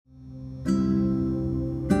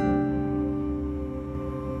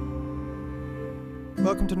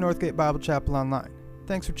Welcome to Northgate Bible Chapel Online.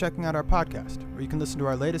 Thanks for checking out our podcast, where you can listen to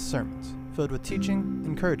our latest sermons, filled with teaching,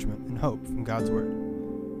 encouragement, and hope from God's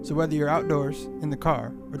Word. So whether you're outdoors, in the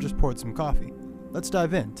car, or just poured some coffee, let's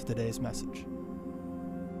dive into today's message.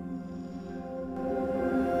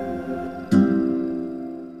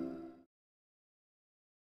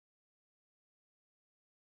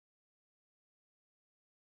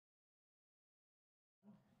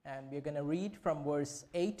 And we're going to read from verse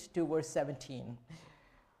 8 to verse 17.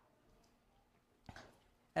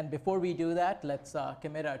 And before we do that, let's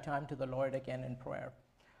commit our time to the Lord again in prayer.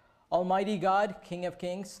 Almighty God, King of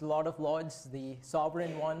kings, Lord of lords, the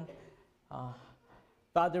sovereign one,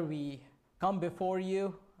 Father, we come before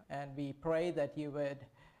you and we pray that you would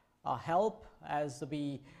help as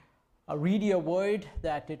we read your word,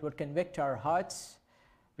 that it would convict our hearts.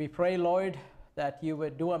 We pray, Lord, that you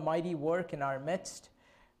would do a mighty work in our midst.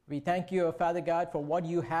 We thank you, Father God, for what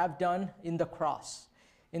you have done in the cross.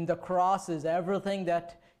 In the cross is everything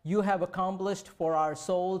that you have accomplished for our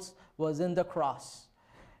souls was in the cross.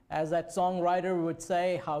 As that songwriter would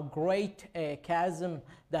say, how great a chasm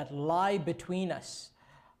that lie between us.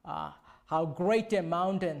 How great a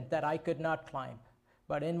mountain that I could not climb.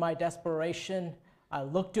 But in my desperation, I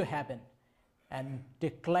looked to heaven and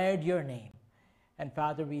declared your name. And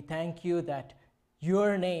Father, we thank you that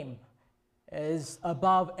your name is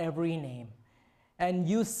above every name. And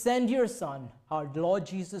you send your Son, our Lord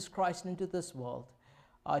Jesus Christ, into this world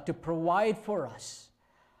to provide for us.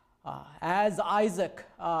 As Isaac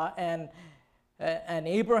and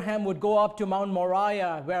Abraham would go up to Mount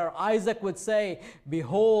Moriah, where Isaac would say,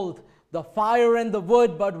 behold, the fire and the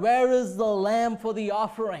wood, but where is the lamb for the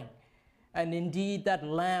offering? And indeed, that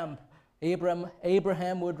lamb,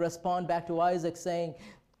 Abraham would respond back to Isaac saying,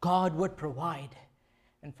 God would provide.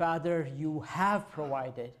 And Father, you have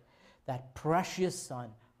provided that precious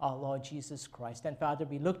Son, our Lord Jesus Christ. And Father,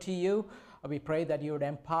 we look to you. We pray that you would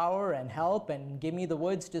empower and help and give me the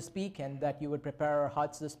words to speak, and that you would prepare our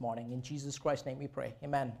hearts this morning. In Jesus Christ's name we pray.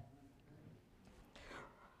 Amen.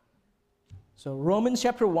 So Romans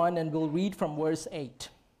chapter 1, and we'll read from verse 8.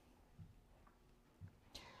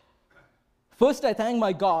 First, I thank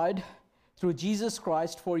my God through Jesus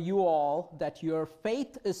Christ for you all, that your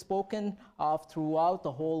faith is spoken of throughout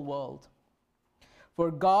the whole world. For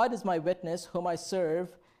God is my witness, whom I serve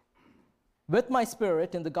with my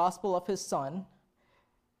spirit in the gospel of his Son,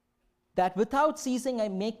 that without ceasing I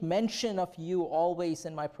make mention of you always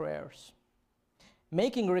in my prayers,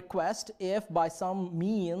 making request if by some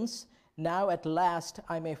means now at last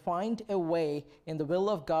I may find a way in the will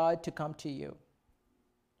of God to come to you.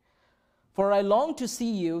 For I long to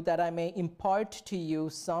see you, that I may impart to you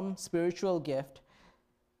some spiritual gift,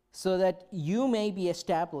 so that you may be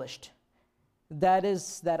established. That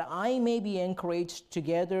is, that I may be encouraged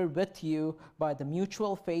together with you by the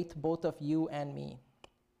mutual faith both of you and me.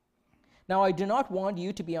 Now I do not want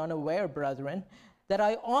you to be unaware, brethren, that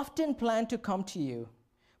I often planned to come to you,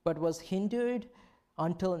 but was hindered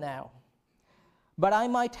until now. But I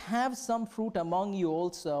might have some fruit among you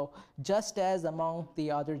also, just as among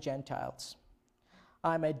the other Gentiles.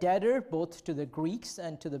 I am a debtor both to the Greeks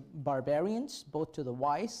and to the barbarians, both to the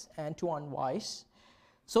wise and to unwise.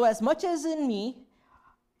 So as much as in me,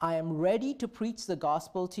 I am ready to preach the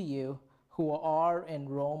gospel to you who are in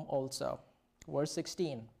Rome also. Verse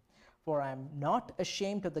 16, for I am not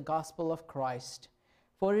ashamed of the gospel of Christ,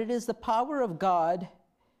 for it is the power of God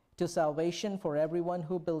to salvation for everyone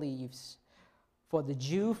who believes, for the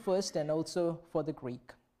Jew first and also for the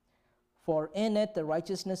Greek. For in it the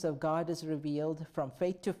righteousness of God is revealed from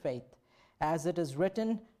faith to faith, as it is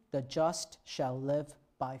written, the just shall live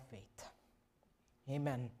by faith.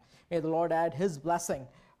 Amen. May the Lord add his blessing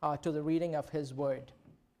to the reading of his word.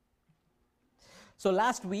 So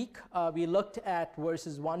last week, we looked at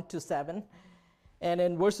verses 1 to 7. And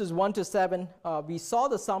in verses 1 to 7, we saw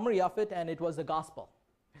the summary of it, and it was the gospel.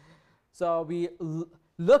 So we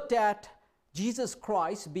looked at Jesus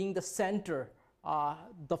Christ being the center,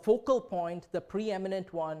 the focal point, the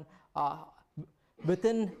preeminent one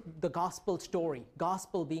within the gospel story,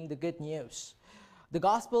 gospel being the good news. The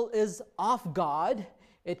gospel is of God.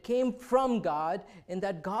 It came from God, in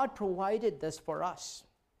that God provided this for us.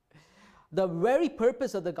 The very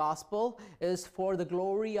purpose of the gospel is for the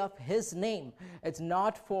glory of his name. It's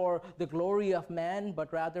not for the glory of man,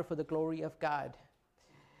 but rather for the glory of God.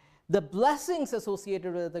 The blessings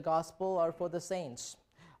associated with the gospel are for the saints,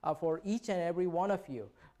 for each and every one of you.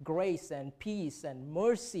 grace and peace and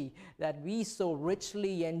mercy that we so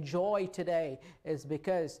richly enjoy today is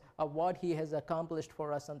because of what he has accomplished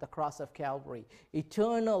for us on the cross of Calvary.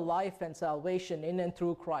 Eternal life and salvation in and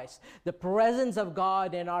through Christ. The presence of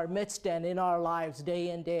God in our midst and in our lives day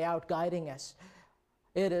in, day out, guiding us.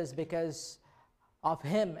 It is because of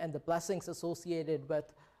him and the blessings associated with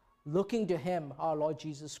looking to him, our Lord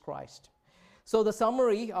Jesus Christ. So the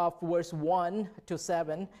summary of verse 1 to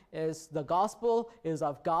 7 is the gospel is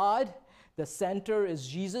of God, the center is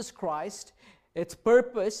Jesus Christ, its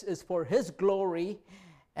purpose is for his glory,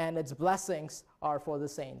 and its blessings are for the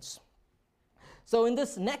saints. So in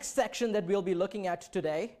this next section that we'll be looking at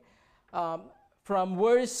today, from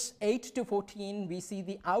verse 8 to 14, we see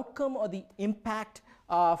the outcome or the impact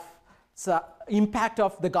of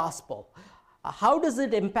the gospel. How does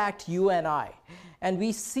it impact you and I? And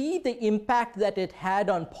we see the impact that it had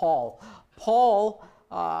on Paul. Paul,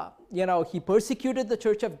 he persecuted the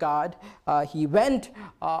church of God. He went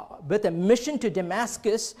with a mission to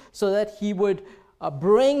Damascus so that he would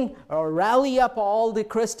bring or rally up all the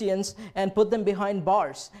Christians and put them behind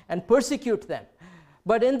bars and persecute them.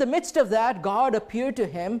 But in the midst of that, God appeared to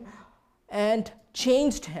him and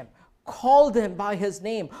changed him, called him by his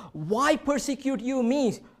name. Why persecute you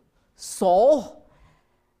me, Saul?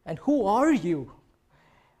 And who are you?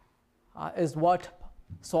 Is what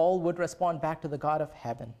Saul would respond back to the God of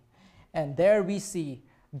heaven. And there we see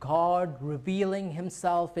God revealing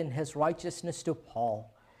himself in his righteousness to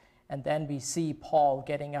Paul. And then we see Paul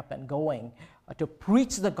getting up and going to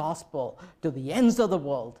preach the gospel to the ends of the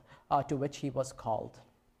world to which he was called.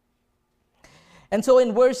 And so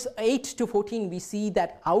in verse 8 to 14, we see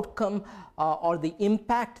that outcome or the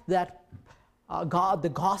impact that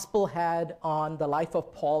the gospel had on the life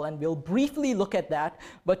of Paul, and we'll briefly look at that.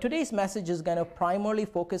 But today's message is going to primarily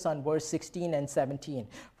focus on verse 16 and 17.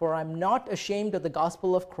 For I'm not ashamed of the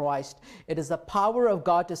gospel of Christ. It is the power of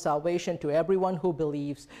God to salvation to everyone who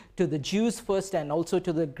believes, to the Jews first and also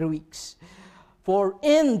to the Greeks. For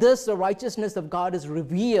in this the righteousness of God is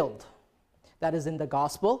revealed, that is in the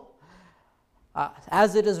gospel,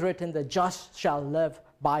 as it is written, the just shall live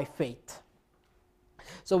by faith.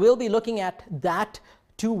 So we'll be looking at that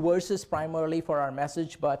two verses primarily for our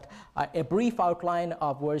message, but a brief outline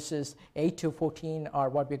of verses 8 to 14 are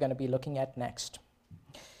what we're going to be looking at next.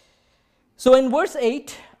 So in verse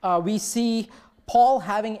 8, we see Paul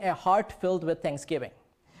having a heart filled with thanksgiving.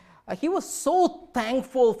 He was so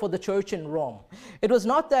thankful for the church in Rome. It was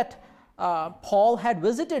not that Paul had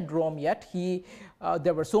visited Rome yet.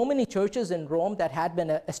 There were so many churches in Rome that had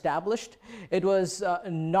been established. It was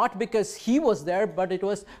not because he was there, but it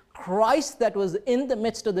was Christ that was in the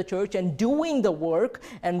midst of the church and doing the work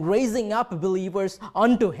and raising up believers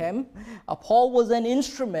unto him. Paul was an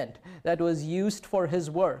instrument that was used for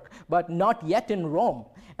his work, but not yet in Rome.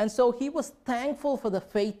 And so he was thankful for the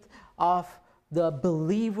faith of the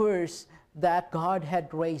believers that God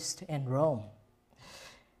had raised in Rome.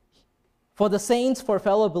 For the saints, for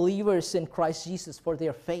fellow believers in Christ Jesus, for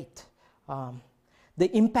their faith. The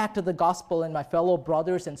impact of the gospel in my fellow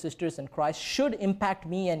brothers and sisters in Christ should impact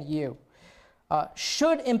me and you.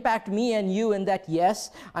 Should impact me and you in that,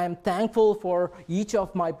 yes, I am thankful for each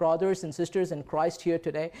of my brothers and sisters in Christ here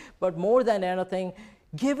today, but more than anything,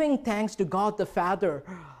 giving thanks to God the Father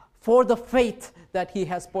for the faith that he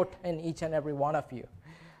has put in each and every one of you.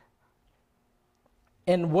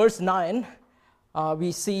 In verse 9,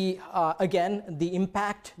 we see, again, the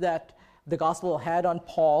impact that the gospel had on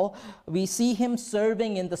Paul. We see him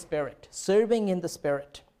serving in the Spirit, serving in the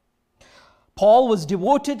Spirit. Paul was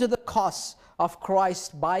devoted to the cause of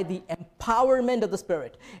Christ by the empowerment of the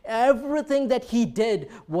Spirit. Everything that he did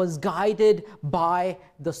was guided by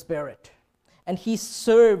the Spirit. And he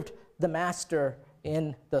served the Master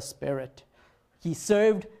in the Spirit. He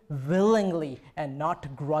served willingly and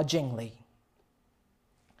not grudgingly.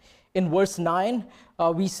 In verse 9,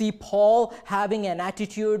 we see Paul having an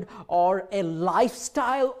attitude or a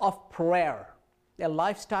lifestyle of prayer. A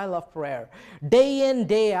lifestyle of prayer. Day in,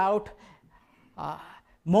 day out,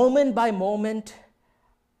 moment by moment,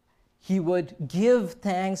 he would give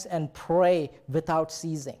thanks and pray without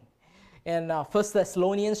ceasing. In 1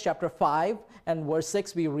 Thessalonians chapter 5 and verse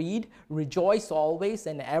 6, we read, "Rejoice always,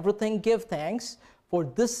 in everything give thanks, for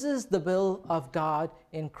this is the will of God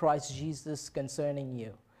in Christ Jesus concerning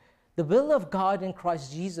you." The will of God in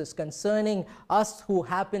Christ Jesus concerning us who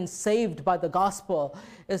have been saved by the gospel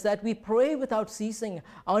is that we pray without ceasing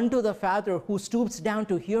unto the Father who stoops down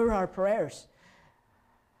to hear our prayers.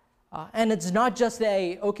 And it's not just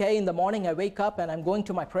okay, in the morning I wake up and I'm going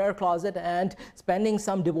to my prayer closet and spending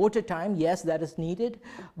some devoted time. Yes, that is needed.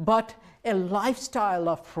 But a lifestyle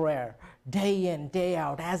of prayer day in, day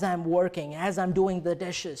out, as I'm working, as I'm doing the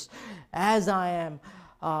dishes, as I am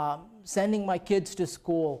sending my kids to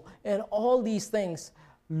school, and all these things,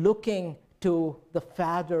 looking to the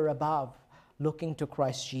Father above, looking to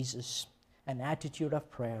Christ Jesus, an attitude of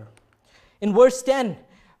prayer. In verse 10,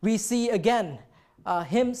 we see again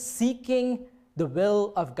him seeking the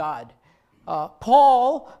will of God.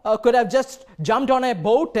 Paul could have just jumped on a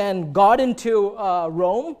boat and got into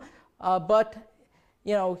Rome, but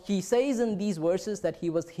he says in these verses that he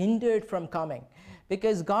was hindered from coming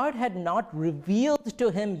because God had not revealed to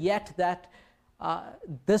him yet that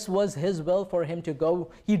this was his will for him to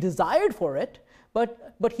go. He desired for it,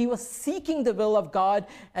 but he was seeking the will of God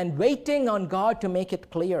and waiting on God to make it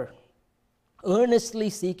clear, earnestly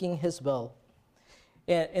seeking his will.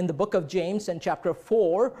 In the book of James, in chapter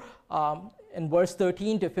 4, in verse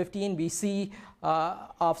 13 to 15, we see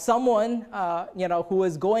of someone who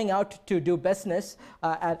is going out to do business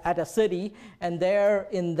at a city, and there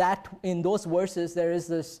in those verses there is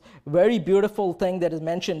this very beautiful thing that is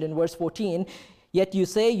mentioned in verse 14. Yet you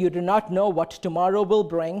say you do not know what tomorrow will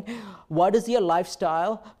bring. What is your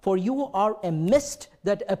lifestyle? For you are a mist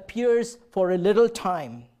that appears for a little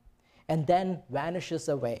time and then vanishes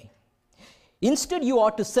away. Instead, you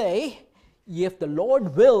ought to say, if the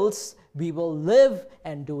Lord wills, we will live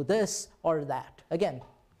and do this or that. Again,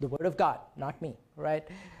 the word of God, not me, right?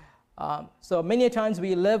 So many times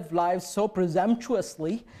we live lives so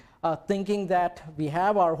presumptuously, thinking that we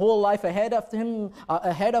have our whole life ahead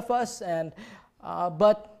of us, and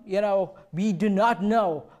but we do not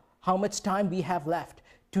know how much time we have left.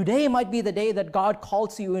 Today might be the day that God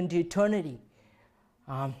calls you into eternity.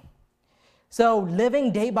 So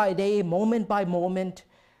living day by day, moment by moment,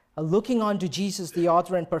 looking on to Jesus, the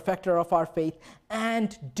author and perfecter of our faith,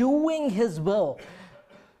 and doing his will.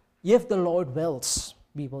 If the Lord wills,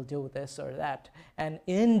 we will do this or that. And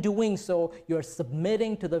in doing so, you're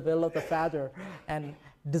submitting to the will of the Father and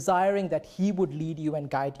desiring that he would lead you and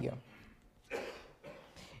guide you.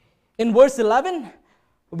 In verse 11,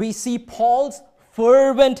 we see Paul's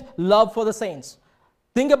fervent love for the saints.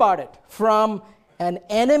 Think about it. From an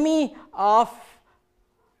enemy of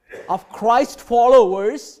Christ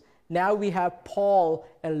followers, now we have Paul,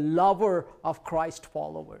 a lover of Christ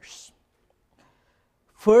followers.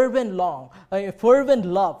 Fervent love.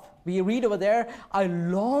 We read over there, I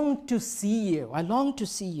long to see you. I long to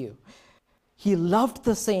see you. He loved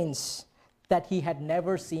the saints that he had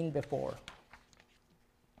never seen before.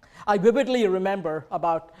 I vividly remember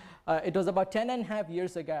it was about 10 and a half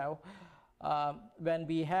years ago when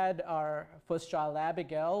we had our first child,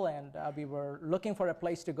 Abigail, and we were looking for a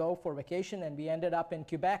place to go for vacation, and we ended up in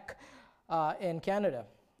Quebec in Canada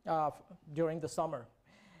during the summer.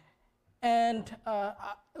 And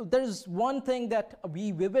there's one thing that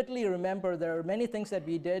we vividly remember. There are many things that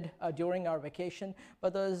we did during our vacation,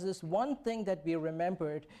 but there's this one thing that we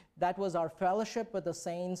remembered. That was our fellowship with the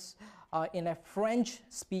saints in a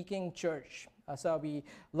French-speaking church. So we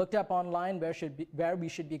looked up online where we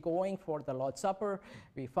should be going for the Lord's Supper.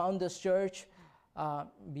 We found this church.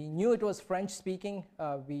 We knew it was French-speaking.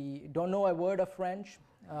 We don't know a word of French.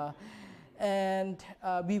 And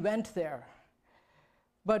we went there.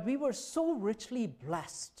 But we were so richly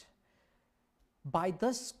blessed by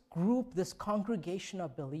this group, this congregation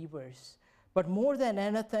of believers. But more than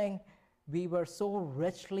anything, we were so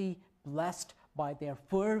richly blessed by their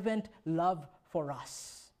fervent love for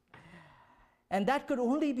us. And that could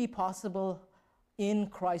only be possible in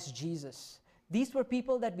Christ Jesus. These were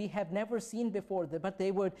people that we have never seen before, but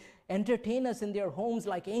they would entertain us in their homes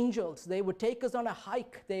like angels. They would take us on a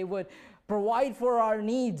hike. They would provide for our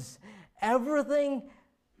needs. Everything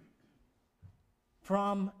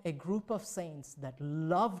from a group of saints that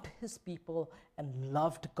loved his people and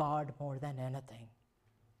loved God more than anything.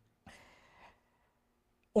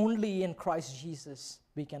 Only in Christ Jesus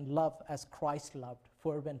we can love as Christ loved,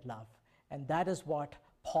 fervent love. And that is what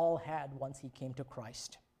Paul had once he came to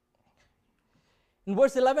Christ. In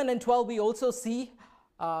verse 11 and 12, we also see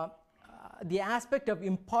the aspect of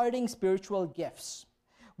imparting spiritual gifts.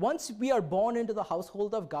 Once we are born into the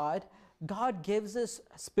household of God, God gives us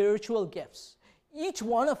spiritual gifts. Each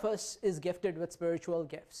one of us is gifted with spiritual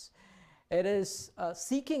gifts. It is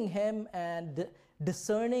seeking him and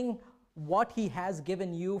discerning what he has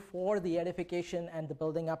given you for the edification and the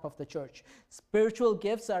building up of the church. Spiritual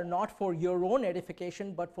gifts are not for your own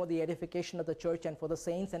edification, but for the edification of the church and for the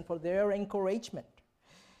saints and for their encouragement.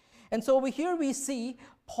 And so here we see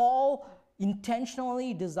Paul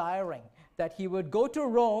intentionally desiring that he would go to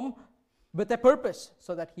Rome with a purpose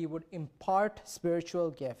so that he would impart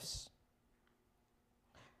spiritual gifts,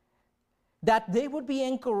 that they would be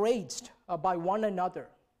encouraged by one another.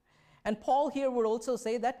 And Paul here would also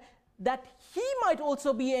say that he might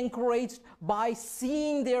also be encouraged by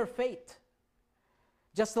seeing their faith.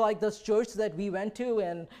 Just like this church that we went to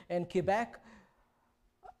in Quebec,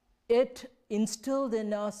 it instilled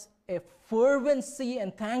in us a fervency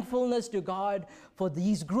and thankfulness to God for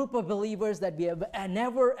these group of believers that we have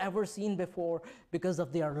never ever seen before because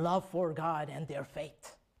of their love for God and their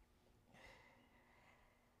faith.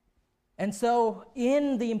 And so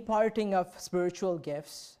in the imparting of spiritual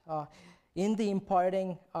gifts, in the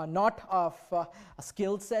imparting not of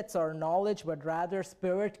skill sets or knowledge, but rather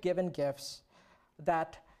spirit-given gifts,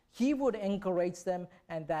 that he would encourage them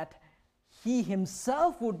and that he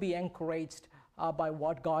himself would be encouraged by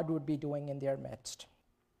what God would be doing in their midst.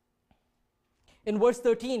 In verse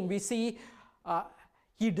 13, we see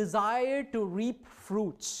he desired to reap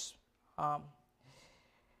fruits,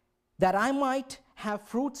 that I might have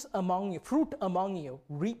fruit among you,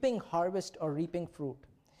 reaping harvest or reaping fruit.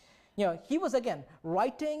 He was again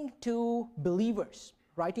writing to believers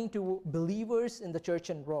in the church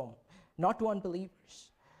in Rome, not to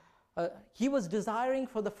unbelievers. He was desiring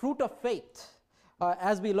for the fruit of faith,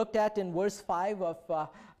 as we looked at in verse 5 of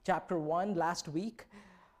chapter 1 last week,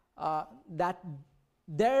 that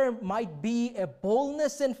there might be a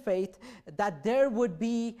boldness in faith, that there would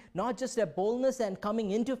be not just a boldness and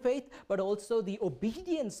coming into faith, but also the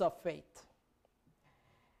obedience of faith.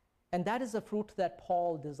 And that is the fruit that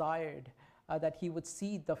Paul desired, that he would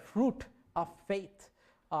see the fruit of faith,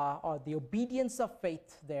 or the obedience of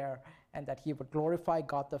faith there, and that he would glorify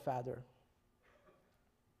God the Father.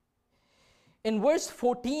 In verse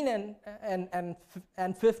 14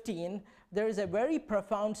 and 15, there is a very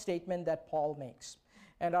profound statement that Paul makes.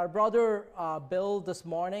 And our brother Bill this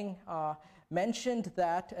morning mentioned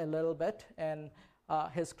that a little bit in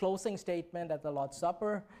his closing statement at the Lord's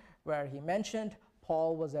Supper, where he mentioned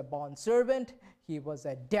Paul was a bondservant, he was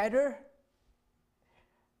a debtor,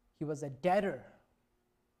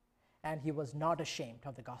 and he was not ashamed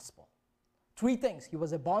of the gospel. Three things: he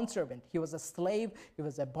was a bondservant, he was a slave, he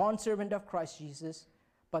was a bondservant of Christ Jesus,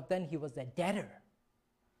 but then he was a debtor.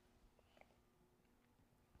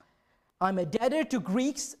 I'm a debtor to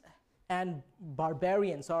Greeks and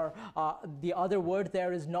barbarians, or the other word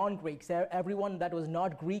there is non-Greeks. Everyone that was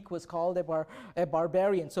not Greek was called a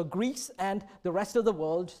barbarian. So Greeks and the rest of the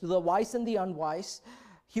world, the wise and the unwise,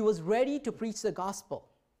 he was ready to preach the gospel.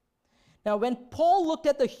 Now, when Paul looked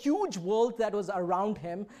at the huge world that was around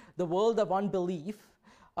him, the world of unbelief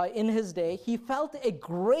in his day, he felt a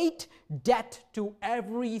great debt to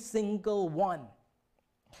every single one,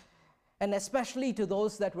 and especially to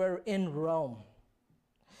those that were in Rome.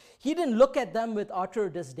 He didn't look at them with utter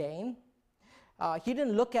disdain. He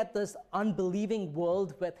didn't look at this unbelieving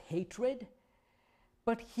world with hatred,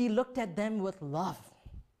 but he looked at them with love.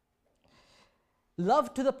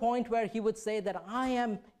 Love to the point where he would say that I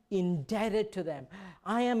am indebted to them.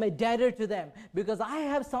 I am a debtor to them because I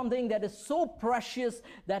have something that is so precious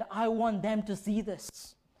that I want them to see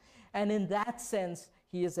this. And in that sense,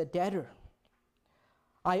 he is a debtor.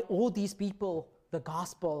 I owe these people the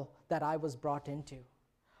gospel that I was brought into.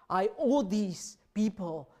 I owe these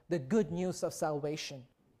people the good news of salvation.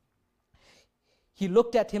 He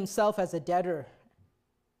looked at himself as a debtor,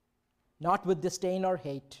 not with disdain or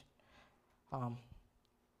hate,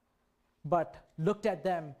 but looked at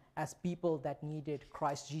them as people that needed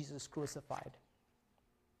Christ Jesus crucified.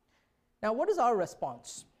 Now, what is our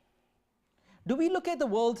response? Do we look at the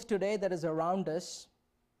world today that is around us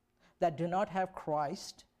that do not have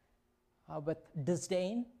Christ with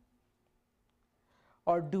disdain?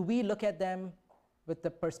 Or do we look at them with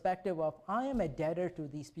the perspective of, I am a debtor to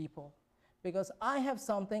these people because I have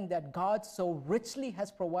something that God so richly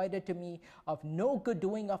has provided to me of no good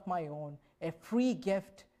doing of my own, a free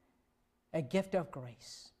gift, a gift of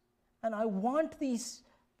grace. And I want these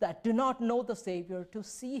that do not know the Savior to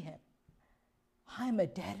see him. I'm a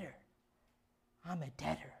debtor. I'm a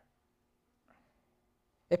debtor.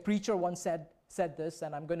 A preacher once said this,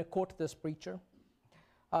 and I'm going to quote this preacher.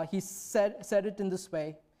 He said it in this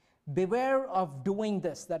way: beware of doing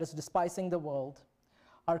this, that is despising the world.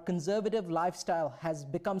 Our conservative lifestyle has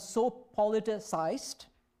become so politicized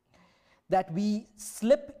that we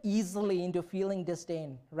slip easily into feeling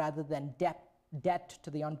disdain rather than debt to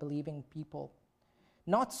the unbelieving people.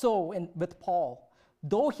 Not so with Paul.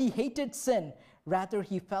 Though he hated sin, rather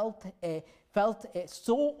he felt a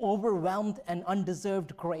so overwhelmed and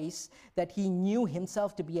undeserved grace that he knew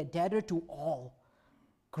himself to be a debtor to all,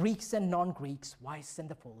 Greeks and non-Greeks, wise and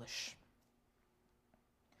the foolish.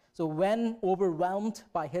 So when overwhelmed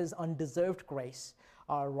by his undeserved grace,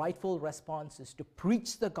 our rightful response is to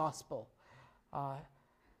preach the gospel.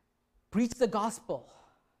 Preach the gospel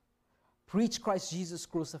preach Christ Jesus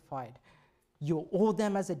crucified, you owe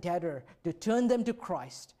them as a debtor to turn them to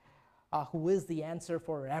Christ, who is the answer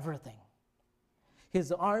for everything.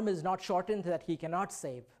 His arm is not shortened that he cannot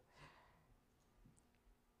save.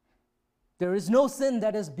 There is no sin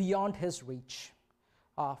that is beyond his reach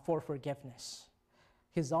for forgiveness.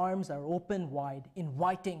 His arms are open wide,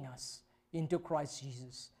 inviting us into Christ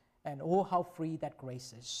Jesus. And oh, how free that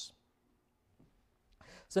grace is.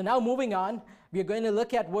 So now moving on, we are going to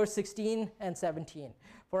look at verse 16 and 17.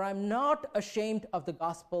 For I'm not ashamed of the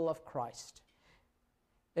gospel of Christ.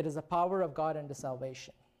 It is the power of God unto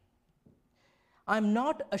salvation. I'm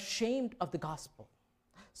not ashamed of the gospel.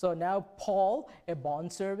 So now Paul, a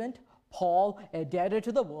bondservant, Paul, a debtor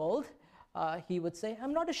to the world, he would say,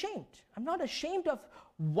 I'm not ashamed. I'm not ashamed of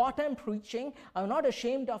what I'm preaching. I'm not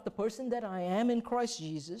ashamed of the person that I am in Christ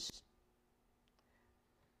Jesus.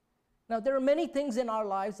 Now, there are many things in our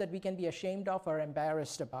lives that we can be ashamed of or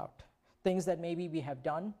embarrassed about. Things that maybe we have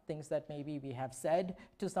done, things that maybe we have said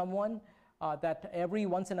to someone that every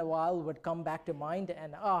once in a while would come back to mind,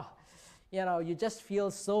 and you just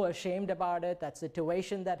feel so ashamed about it, that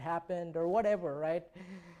situation that happened or whatever, right?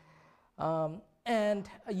 And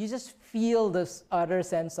you just feel this utter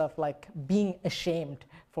sense of like being ashamed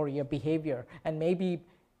for your behavior, and maybe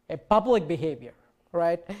a public behavior,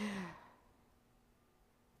 right?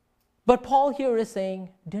 But Paul here is saying,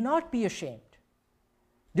 do not be ashamed.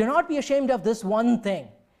 Do not be ashamed of this one thing.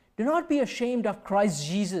 Do not be ashamed of Christ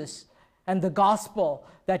Jesus and the gospel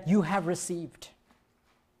that you have received.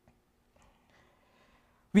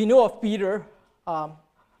 We know of Peter,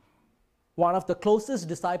 one of the closest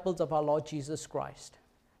disciples of our Lord Jesus Christ.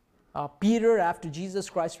 Peter, after Jesus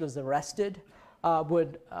Christ was arrested,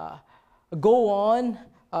 would go on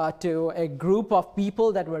to a group of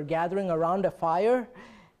people that were gathering around a fire,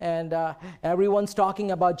 and everyone's talking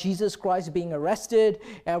about Jesus Christ being arrested.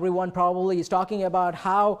 Everyone probably is talking about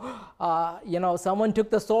how, someone took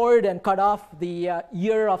the sword and cut off the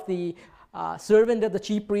ear of the servant of the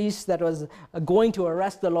chief priest that was going to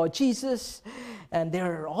arrest the Lord Jesus. And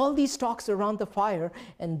there are all these talks around the fire.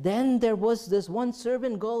 And then there was this one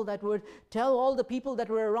servant girl that would tell all the people that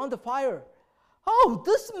were around the fire, oh,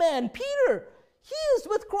 this man, Peter, he is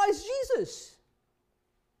with Christ Jesus.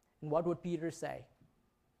 And what would Peter say?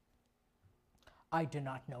 I do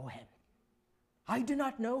not know him. I do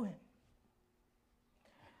not know him.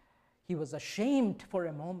 He was ashamed for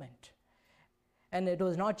a moment. And it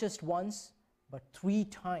was not just once, but 3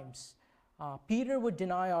 times. Peter would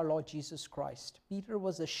deny our Lord Jesus Christ. Peter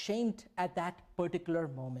was ashamed at that particular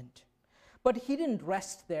moment. But he didn't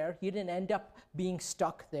rest there. He didn't end up being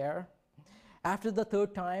stuck there. After the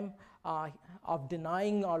 3rd time of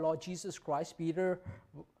denying our Lord Jesus Christ, Peter,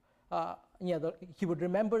 he would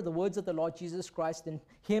remember the words of the Lord Jesus Christ and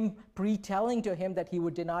him pre-telling to him that he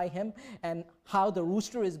would deny him, and how the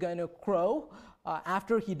rooster is going to crow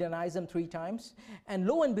after he denies him 3 times. And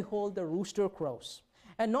lo and behold, the rooster crows.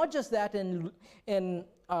 And not just that, in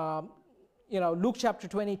Luke chapter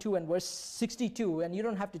 22 and verse 62, and you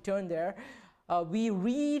don't have to turn there, we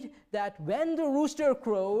read that when the rooster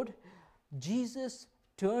crowed, Jesus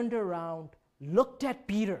turned around, looked at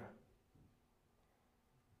Peter,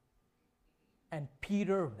 and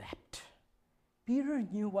Peter wept. Peter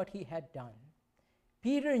knew what he had done.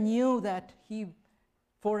 Peter knew that he,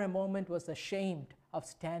 for a moment, was ashamed of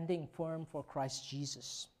standing firm for Christ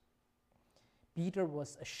Jesus. Peter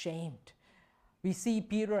was ashamed. We see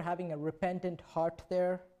Peter having a repentant heart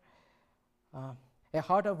there, a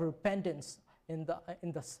heart of repentance in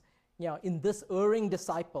this erring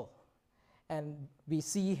disciple, and we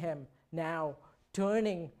see him now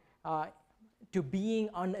turning to being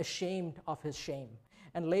unashamed of his shame,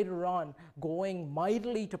 and later on going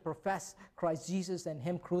mightily to profess Christ Jesus and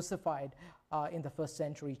him crucified in the 1st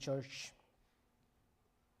century church.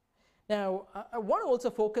 Now, I want to also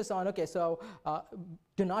focus on,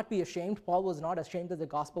 do not be ashamed. Paul was not ashamed of the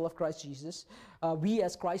gospel of Christ Jesus. We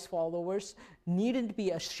as Christ followers needn't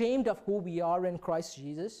be ashamed of who we are in Christ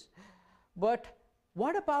Jesus. But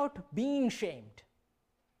what about being shamed?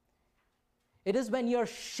 It is when you're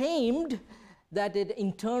shamed that it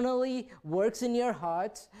internally works in your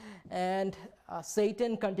hearts, and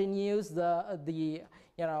Satan continues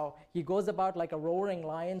he goes about like a roaring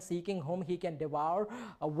lion seeking whom he can devour,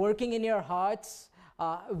 working in your hearts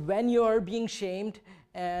when you're being shamed,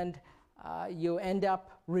 and you end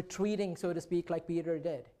up retreating, so to speak, like Peter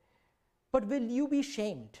did. But will you be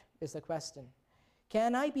shamed, is the question.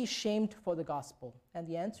 Can I be shamed for the gospel? And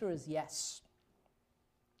the answer is yes.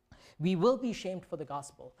 We will be shamed for the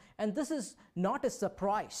gospel. And this is not a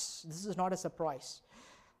surprise. This is not a surprise.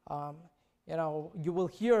 You will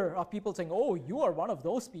hear of people saying, oh, you are one of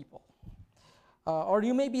those people. or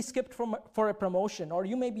you may be skipped for a promotion, or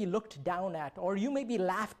you may be looked down at, or you may be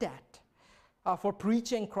laughed at for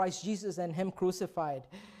preaching Christ Jesus and Him crucified.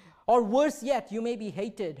 Or worse yet, you may be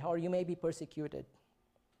hated or you may be persecuted.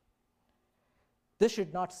 This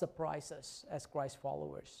should not surprise us as Christ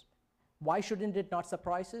followers. Why shouldn't it not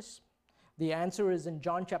surprise us? The answer is in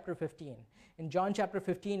John chapter 15. In John chapter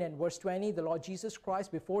 15 and verse 20, the Lord Jesus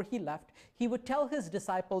Christ, before He left, He would tell His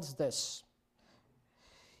disciples this: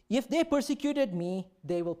 if they persecuted me,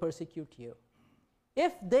 they will persecute you.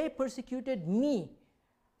 If they persecuted me,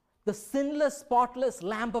 the sinless, spotless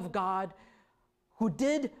Lamb of God, who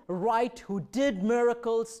did right, who did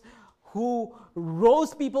miracles, who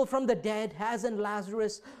rose people from the dead, as in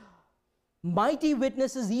Lazarus, mighty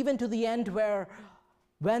witnesses even to the end, where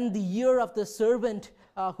when the ear of the servant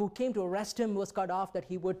who came to arrest Him was cut off, that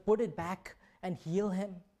He would put it back and heal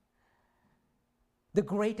him. The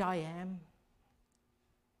great I am.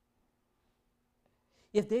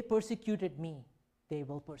 If they persecuted me, they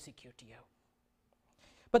will persecute you.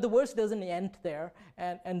 But the verse doesn't end there,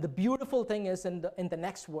 and the beautiful thing is in the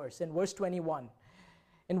next verse, in verse 21.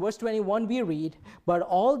 In verse 21 we read, but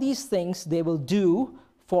all these things they will do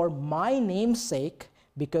for my name's sake,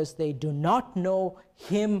 because they do not know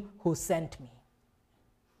Him who sent me.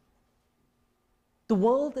 The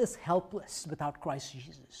world is helpless without Christ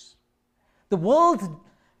Jesus. The world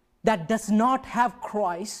that does not have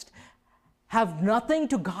Christ have nothing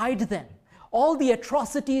to guide them. All the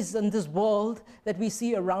atrocities in this world that we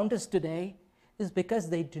see around us today is because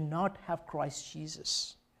they do not have Christ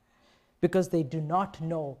Jesus, because they do not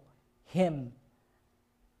know Him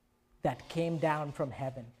that came down from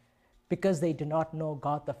heaven, because they do not know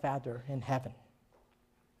God the Father in heaven.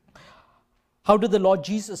 How did the Lord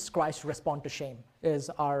Jesus Christ respond to shame is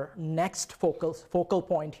our next focal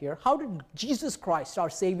point here. How did Jesus Christ, our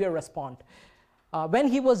Savior, respond? When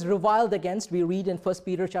He was reviled against, we read in 1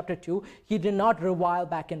 Peter chapter 2, He did not revile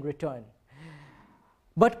back in return,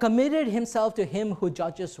 but committed Himself to Him who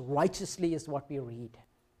judges righteously, is what we read.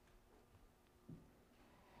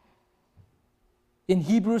 In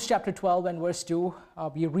Hebrews chapter 12 and verse 2,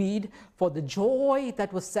 we read, for the joy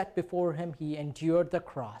that was set before Him, He endured the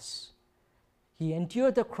cross. He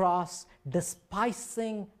endured the cross,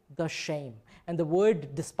 despising the shame. And the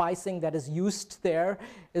word despising that is used there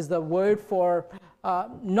is the word for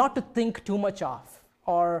not to think too much of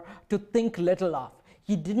or to think little of.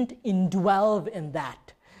 He didn't indwell in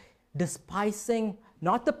that. Despising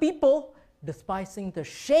not the people, despising the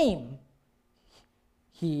shame,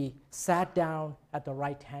 He sat down at the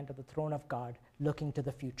right hand of the throne of God, looking to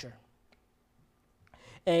the future.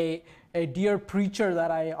 A dear preacher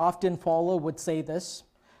that I often follow would say this: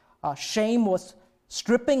 shame was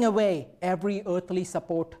stripping away every earthly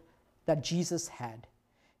support that Jesus had.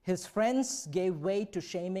 His friends gave way to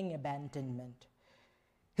shaming abandonment.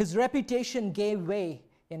 His reputation gave way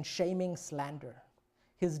in shaming slander.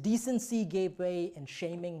 His decency gave way in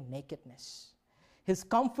shaming nakedness. His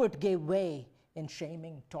comfort gave way in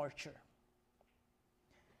shaming torture.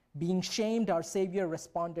 Being shamed, our Savior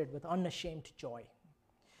responded with unashamed joy.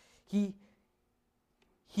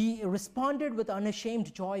 He responded with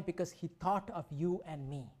unashamed joy because He thought of you and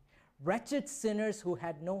me, wretched sinners who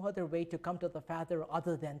had no other way to come to the Father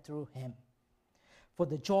other than through Him. For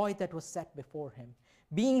the joy that was set before Him.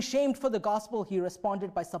 Being shamed for the gospel, He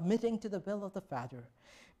responded by submitting to the will of the Father.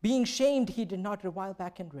 Being shamed, He did not revile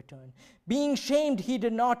back in return. Being shamed, He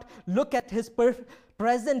did not look at His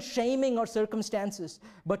present shaming or circumstances,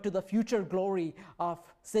 but to the future glory of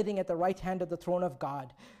sitting at the right hand of the throne of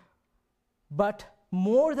God. But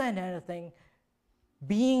more than anything,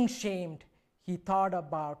 being shamed, He thought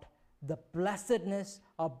about the blessedness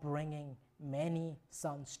of bringing many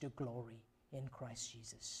sons to glory in Christ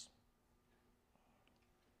Jesus.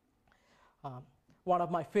 One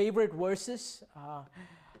of my favorite verses,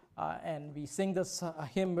 and we sing this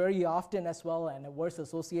hymn very often as well, and a verse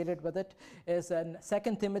associated with it is in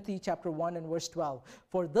 2 Timothy chapter 1 and verse 12.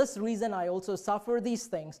 For this reason I also suffer these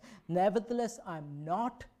things, nevertheless I'm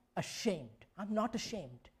not ashamed. I'm not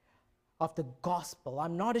ashamed of the gospel.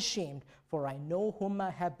 I'm not ashamed, for I know whom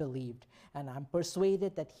I have believed, and I'm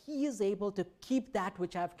persuaded that He is able to keep that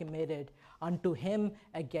which I have committed unto Him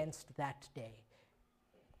against that day.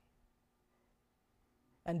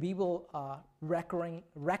 And we will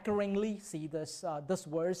recurringly see this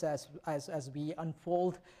verse as we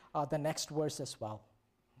unfold the next verse as well.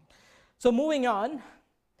 So moving on,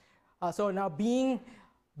 so now being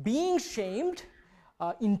shamed,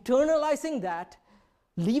 internalizing that,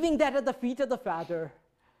 leaving that at the feet of the Father,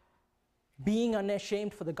 being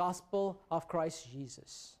unashamed for the gospel of Christ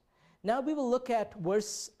Jesus. Now we will look at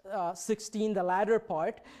verse 16, the latter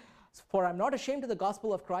part. For I'm not ashamed of the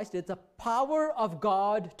gospel of Christ. It's a power of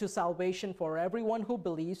God to salvation for everyone who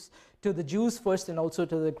believes, to the Jews first and also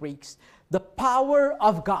to the Greeks. The power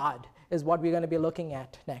of God is what we're going to be looking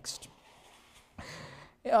at next.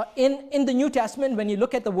 In the New Testament, when you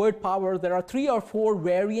look at the word power, there are 3 or 4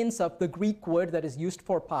 variants of the Greek word that is used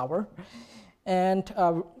for power. And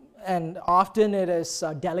often it is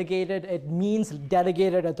delegated. It means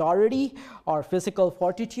delegated authority or physical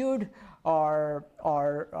fortitude or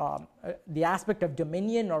the aspect of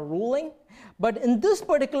dominion or ruling. But in this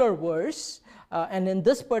particular verse and in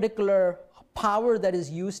this particular power that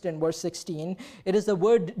is used in verse 16, it is the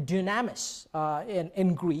word dunamis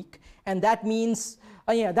in Greek, and that means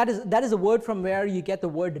that is a word from where you get the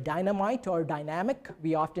word dynamite or dynamic.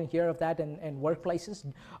 We often hear of that in workplaces.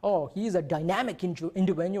 Oh, he's a dynamic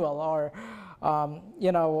individual, or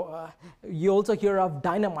you also hear of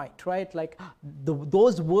dynamite, right? Like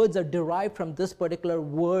those words are derived from this particular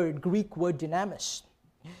word, Greek word dunamis.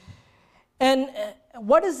 And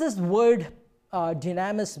what does this word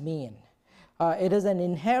dunamis mean? It is an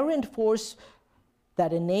inherent force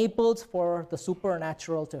that enables for the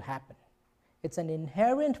supernatural to happen. It's an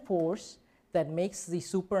inherent force that makes the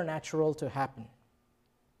supernatural to happen.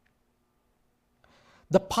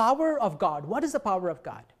 The power of God. What is the power of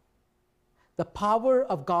God? The power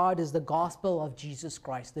of God is the gospel of Jesus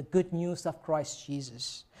Christ, the good news of Christ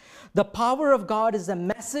Jesus. The power of God is the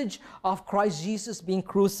message of Christ Jesus being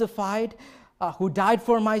crucified, who died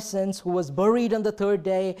for my sins, who was buried on the 3rd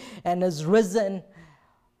day, and is risen.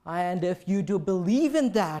 And if you do believe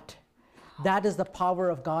in that, that is the power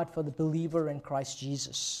of God for the believer in Christ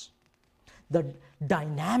Jesus. The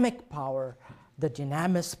dynamic power, the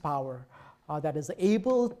dunamis power, that is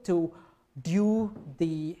able to do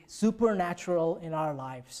the supernatural in our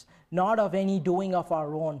lives, not of any doing of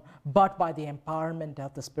our own, but by the empowerment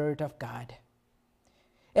of the Spirit of God.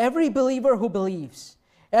 Every believer who believes,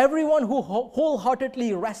 everyone who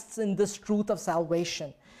wholeheartedly rests in this truth of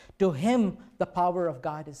salvation, to him the power of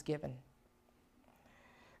God is given.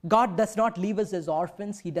 God does not leave us as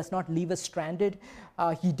orphans. He does not leave us stranded.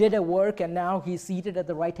 He did a work, and now he's seated at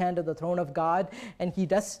the right hand of the throne of God. And he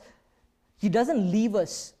doesn't leave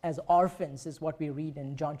us as orphans, is what we read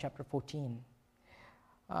in John chapter 14.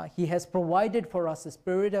 He has provided for us the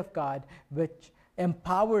Spirit of God, which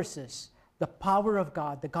empowers us, the power of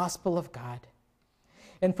God, the gospel of God.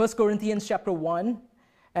 In 1 Corinthians chapter 1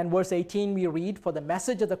 and verse 18, we read, "For the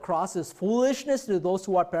message of the cross is foolishness to those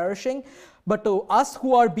who are perishing, but to us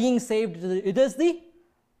who are being saved, it is the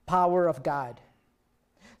power of God."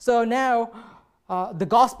 So now, the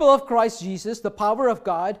gospel of Christ Jesus, the power of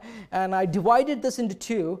God, and I divided this into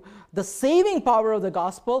 2, the saving power of the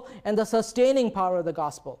gospel and the sustaining power of the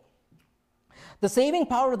gospel. The saving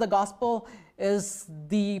power of the gospel is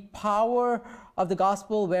the power of the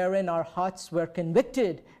gospel wherein our hearts were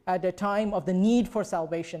convicted at the time of the need for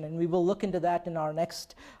salvation, and we will look into that in our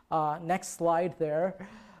next slide there.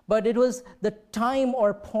 But it was the time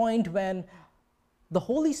or point when the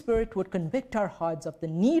Holy Spirit would convict our hearts of the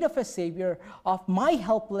need of a Savior, of my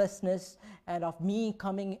helplessness, and of me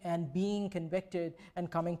coming and being convicted and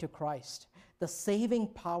coming to Christ. The saving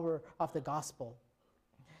power of the gospel.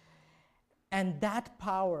 And that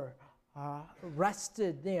power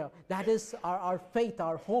rested, that is our faith,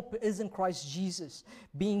 our hope is in Christ Jesus,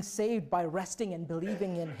 being saved by resting and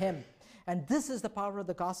believing in Him. And this is the power of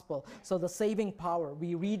the gospel. So the saving power,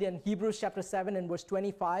 we read in Hebrews chapter 7 and verse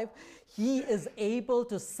 25, He is able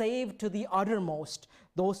to save to the uttermost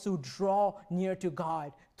those who draw near to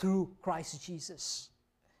God through Christ Jesus.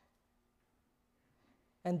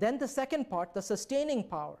 And then the second part, the sustaining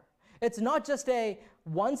power. It's not just a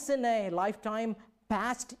once in a lifetime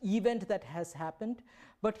past event that has happened,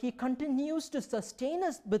 but He continues to sustain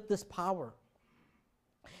us with this power.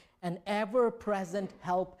 An ever-present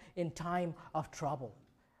help in time of trouble,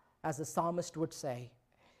 as the psalmist would say.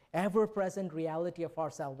 Ever-present reality of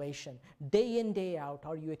our salvation. Day in, day out,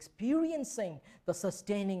 are you experiencing the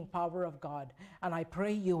sustaining power of God? And I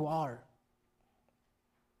pray you are.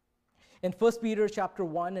 In 1 Peter chapter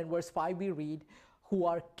 1 and verse 5 we read, "Who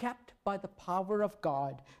are kept by the power of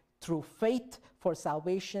God through faith for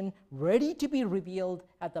salvation, ready to be revealed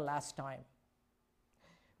at the last time."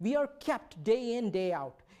 We are kept day in, day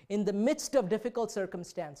out, in the midst of difficult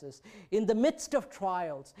circumstances, in the midst of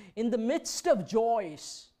trials, in the midst of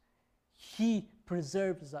joys. He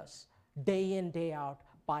preserves us day in, day out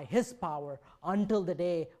by His power until the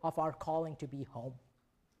day of our calling to be home.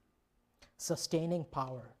 Sustaining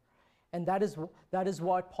power. And that is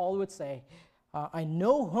what Paul would say, I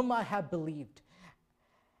know whom I have believed,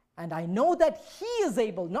 And I know that He is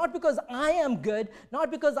able, not because I am good,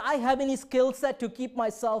 not because I have any skill set to keep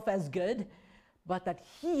myself as good, but that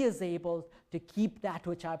He is able to keep that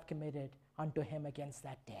which I've committed unto Him against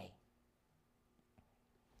that day.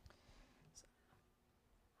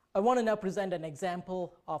 I want to now present an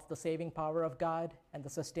example of the saving power of God and the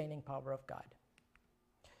sustaining power of God.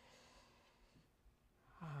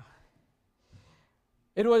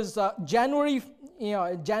 It was January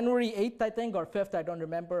 8th, I think, or 5th, I don't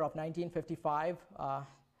remember, of 1955.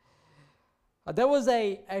 There was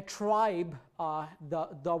a tribe, the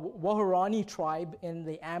Waharani tribe in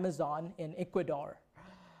the Amazon in Ecuador.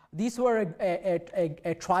 These were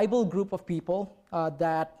a tribal group of people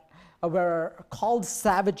that were called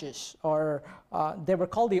savages, or they were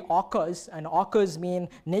called the Aucas, and Aucas mean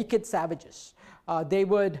naked savages. They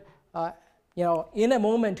would in a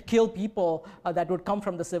moment kill people that would come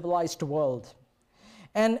from the civilized world.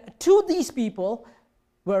 And to these people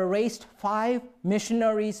were raised 5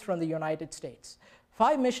 missionaries from the United States.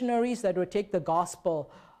 5 missionaries that would take the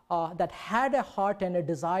gospel, that had a heart and a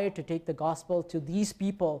desire to take the gospel to these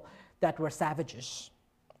people that were savages.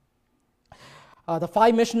 The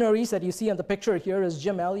 5 missionaries that you see on the picture here is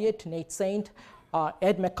Jim Elliot, Nate Saint,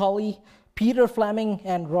 Ed McCully, Peter Fleming,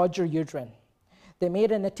 and Roger Udrin. They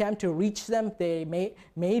made an attempt to reach them. They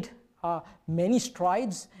made many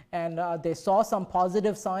strides, and they saw some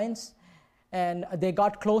positive signs, and they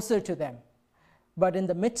got closer to them. But in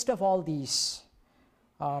the midst of all these,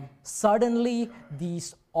 suddenly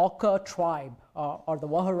these Auca tribe, or the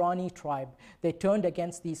Waharani tribe, they turned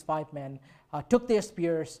against these 5 men, took their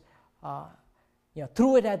spears,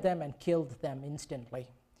 threw it at them and killed them instantly.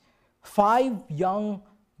 5 young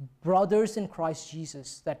brothers in Christ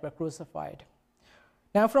Jesus that were crucified.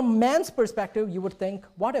 Now, from man's perspective, you would think,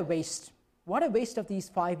 what a waste. What a waste of these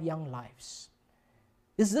 5 young lives.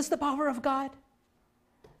 Is this the power of God?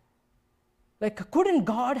 Like, couldn't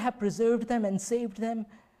God have preserved them and saved them,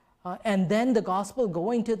 and then the gospel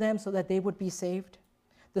going to them so that they would be saved?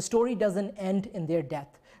 The story doesn't end in their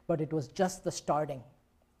death, but it was just the starting.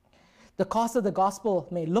 The cost of the gospel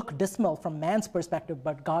may look dismal from man's perspective,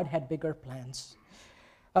 but God had bigger plans.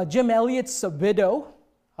 Jim Elliot's widow,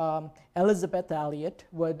 Elizabeth Elliot,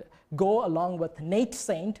 would go along with Nate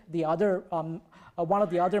Saint, the other, one of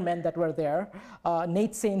the other men that were there,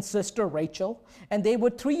 Nate Saint's sister Rachel, and they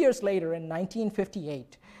would 3 years later in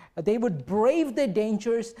 1958, they would brave the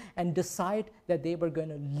dangers and decide that they were going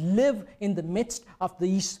to live in the midst of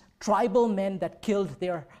these tribal men that killed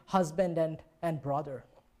their husband and brother.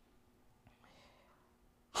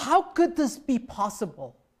 How could this be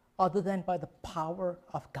possible other than by the power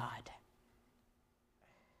of God?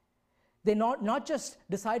 They not just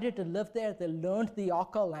decided to live there, they learned the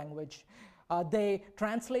Auca language. They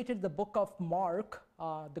translated the book of Mark,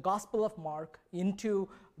 the Gospel of Mark, into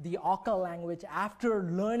the Auca language after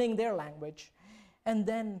learning their language. And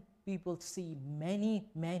then we will see many,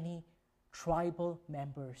 many tribal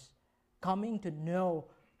members coming to know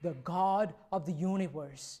the God of the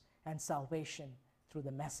universe and salvation through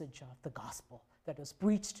the message of the gospel that was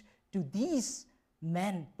preached to these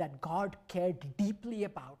men that God cared deeply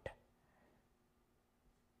about.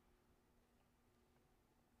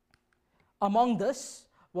 Among this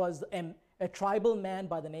was a tribal man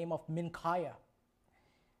by the name of Minkiah.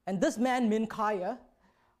 And this man, Minkiah,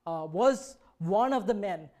 was one of the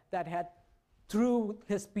men that had threw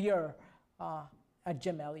his spear at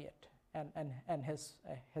Jim Elliot and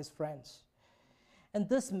his friends. And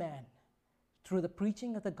this man, through the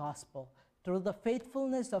preaching of the gospel, through the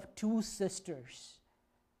faithfulness of 2 sisters,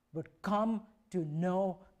 would come to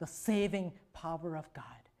know the saving power of God.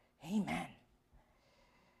 Amen.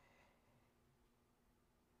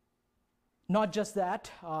 Not just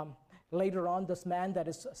that, later on, this man that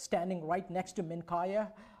is standing right next to Minkiah,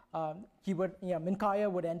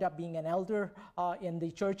 Minkiah would end up being an elder in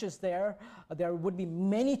the churches there. There would be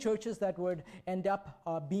many churches that would end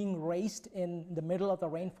up being raised in the middle of the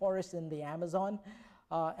rainforest in the Amazon.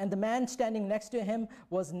 And the man standing next to him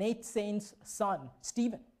was Nate Saint's son,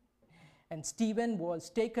 Stephen. And Stephen was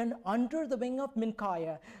taken under the wing of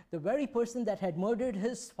Minkiah, the very person that had murdered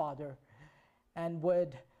his father, and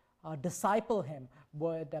would disciple him,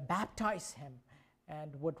 would baptize him,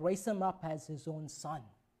 and would raise him up as his own son.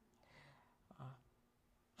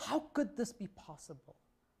 How could this be possible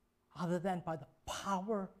other than by the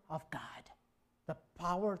power of God,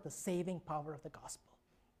 the saving power of the gospel?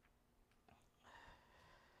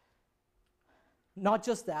 Not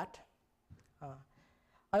just that,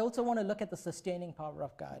 I also want to look at the sustaining power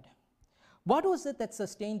of God. What was it that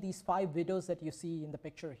sustained these 5 widows that you see in the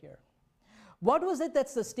picture here? What was it that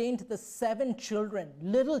sustained the 7 children,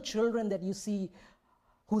 little children that you see,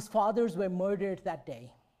 whose fathers were murdered that day.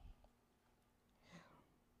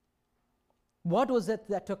 What was it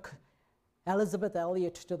that took Elizabeth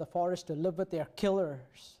Elliot to the forest to live with their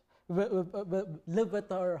killers, live with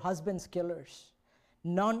her husband's killers?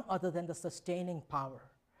 None other than the sustaining power.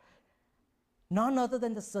 None other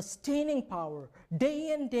than the sustaining power,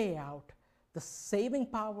 day in, day out, the saving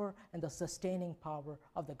power and the sustaining power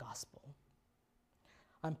of the gospel.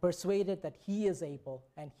 I'm persuaded that he is able,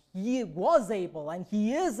 and he was able, and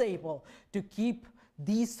he is able to keep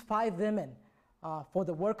these 5 women for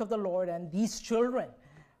the work of the Lord and these children.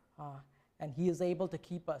 And he is able to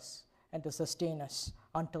keep us and to sustain us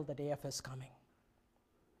until the day of his coming.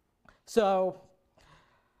 So,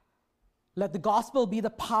 let the gospel be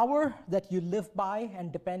the power that you live by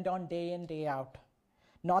and depend on day in, day out.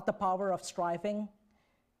 Not the power of striving,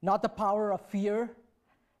 not the power of fear,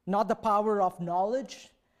 not the power of knowledge,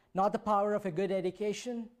 not the power of a good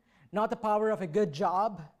education, not the power of a good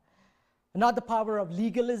job, not the power of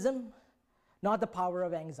legalism, not the power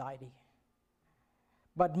of anxiety.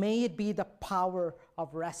 But may it be the power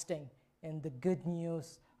of resting in the good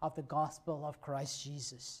news of the gospel of Christ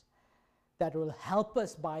Jesus that will help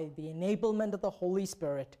us by the enablement of the Holy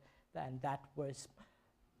Spirit, and that was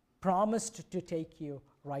promised to take you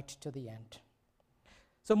right to the end.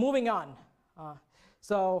 So moving on.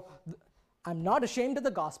 I'm not ashamed of the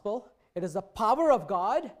gospel. It is the power of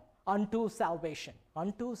God unto salvation.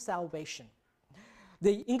 Unto salvation.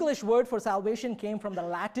 The English word for salvation came from the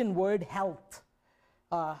Latin word health.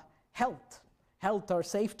 Health or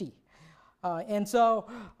safety.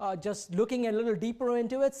 Just looking a little deeper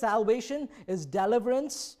into it, salvation is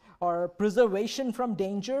deliverance or preservation from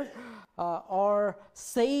danger or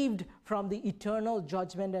saved from the eternal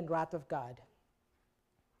judgment and wrath of God.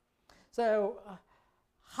 So,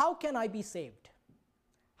 how can I be saved?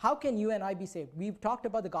 How can you and I be saved? We've talked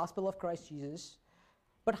about the gospel of Christ Jesus,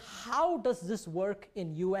 but how does this work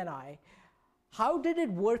in you and I? How did it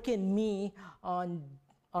work in me on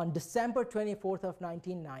December 24th of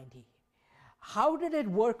 1990? How did it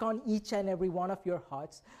work on each and every one of your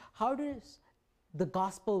hearts? How does the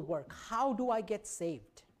gospel work? How do I get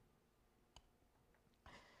saved?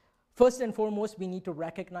 First and foremost, we need to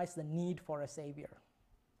recognize the need for a Savior.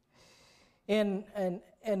 In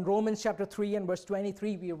Romans chapter 3 and verse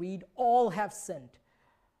 23, we read, all have sinned.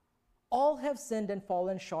 All have sinned and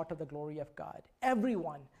fallen short of the glory of God.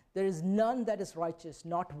 Everyone. There is none that is righteous,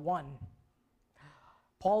 not one.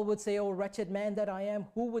 Paul would say, "O wretched man that I am,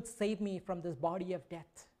 who would save me from this body of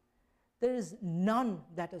death?" There is none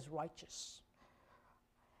that is righteous.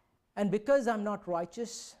 And because I'm not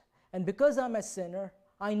righteous, and because I'm a sinner,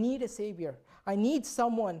 I need a Savior. I need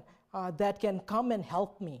someone that can come and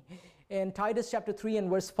help me. In Titus chapter 3 and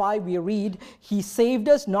verse 5, we read, He saved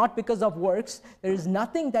us not because of works. There is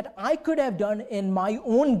nothing that I could have done in my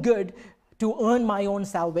own good to earn my own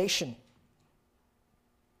salvation.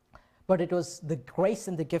 But it was the grace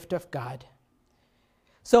and the gift of God.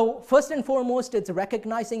 So first and foremost, it's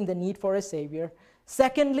recognizing the need for a Savior.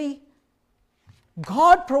 Secondly,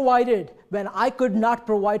 God provided when I could not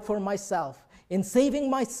provide for myself. In saving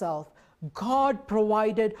myself, God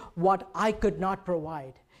provided what I could not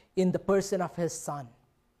provide in the person of His Son.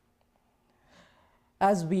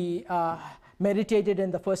 As we meditated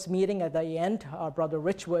in the first meeting at the end, Brother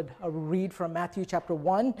Rich would read from Matthew chapter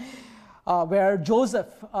 1, where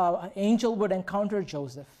Joseph, angel would encounter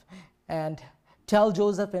Joseph and tell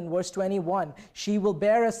Joseph in verse 21, she will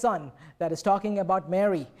bear a son, that is talking about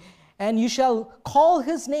Mary, and you shall call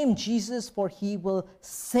his name Jesus, for he will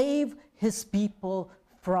save his people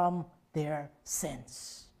from their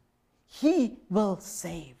sins. He will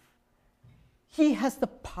save. He has the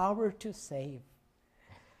power to save.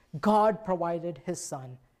 God provided his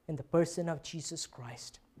Son in the person of Jesus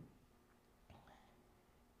Christ.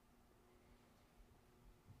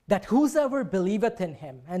 That whosoever believeth in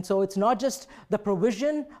him, and so it's not just the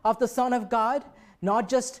provision of the Son of God, not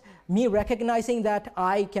just me recognizing that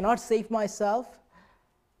I cannot save myself,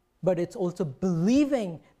 but it's also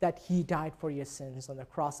believing that he died for your sins on the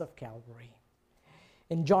cross of Calvary.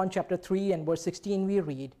 In John chapter 3 and verse 16 we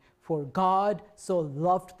read, for God so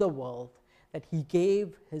loved the world that he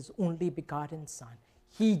gave his only begotten Son.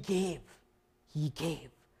 He gave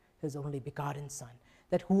his only begotten Son,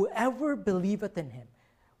 that whoever believeth in him,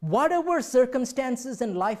 whatever circumstances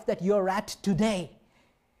in life that you're at today,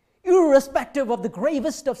 irrespective of the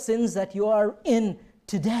gravest of sins that you are in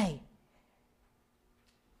today,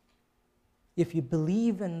 if you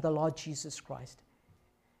believe in the Lord Jesus Christ,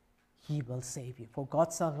 he will save you. For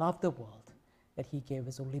God so loved the world that he gave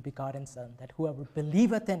his only begotten Son, that whoever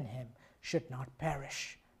believeth in him should not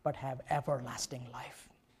perish, but have everlasting life.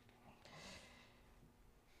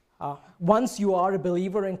 Once you are a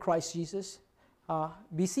believer in Christ Jesus,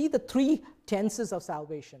 we see the three tenses of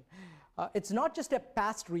salvation. It's not just a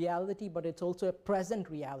past reality, but it's also a present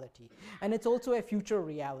reality. And it's also a future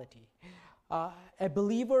reality. A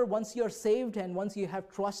believer, once you're saved and once you have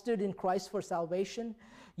trusted in Christ for salvation,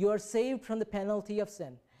 you are saved from the penalty of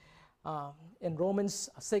sin. In Romans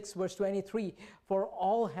 6, verse 23, for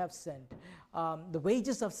all have sinned. The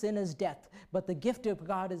wages of sin is death, but the gift of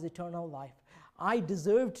God is eternal life. I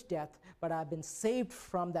deserved death, but I've been saved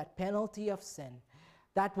from that penalty of sin.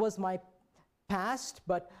 That was my past,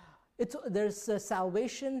 but there's a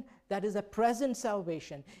salvation that is a present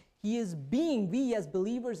salvation. We as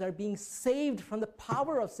believers are being saved from the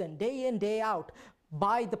power of sin day in, day out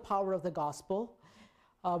by the power of the gospel,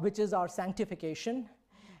 which is our sanctification.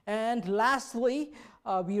 And lastly,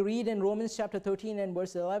 we read in Romans chapter 13 and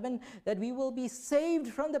verse 11 that we will be saved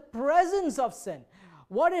from the presence of sin.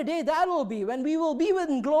 What a day that will be, when we will be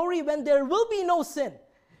in glory, when there will be no sin.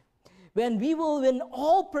 When we will, in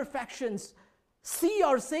all perfections, see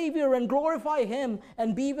our Savior and glorify Him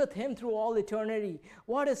and be with Him through all eternity.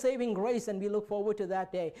 What a saving grace, and we look forward to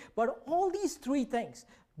that day. But all these three things,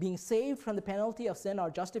 being saved from the penalty of sin,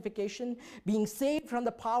 our justification, being saved from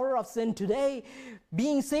the power of sin today,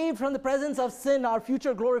 being saved from the presence of sin, our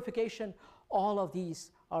future glorification, all of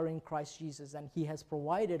these are in Christ Jesus, and He has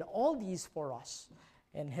provided all these for us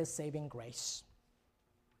in His saving grace.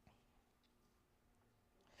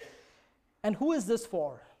 And who is this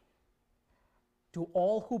for? To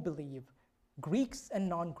all who believe, Greeks and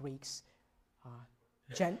non-Greeks,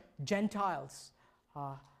 Gentiles,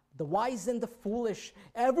 the wise and the foolish,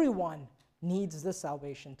 everyone needs this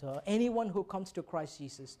salvation. To anyone who comes to Christ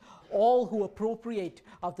Jesus, all who appropriate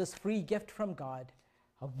of this free gift from God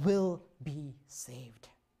will be saved.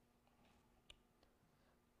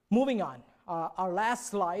 Moving on, our last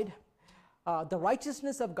slide, the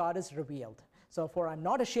righteousness of God is revealed. So for I'm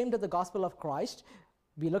not ashamed of the gospel of Christ,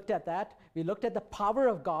 we looked at that. We looked at the power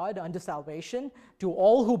of God unto salvation to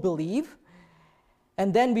all who believe.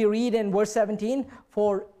 And then we read in verse 17,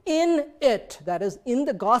 for in it, that is in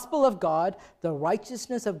the gospel of God, the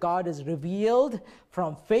righteousness of God is revealed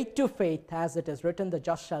from faith to faith, as it is written, the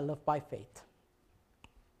just shall live by faith.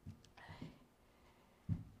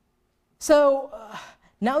 So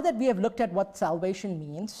now that we have looked at what salvation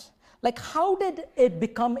means, like how did it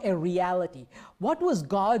become a reality? What was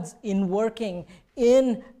God's inworking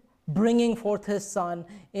in bringing forth His Son,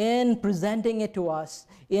 in presenting it to us,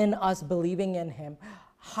 in us believing in Him?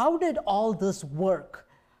 How did all this work?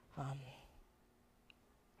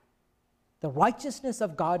 The righteousness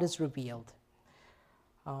of God is revealed.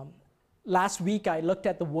 Last week I looked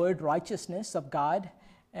at the word righteousness of God,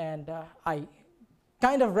 and I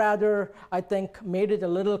kind of rather, I think, made it a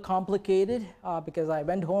little complicated because I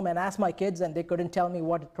went home and asked my kids and they couldn't tell me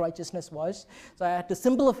what righteousness was. So I had to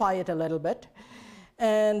simplify it a little bit.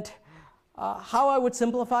 And how I would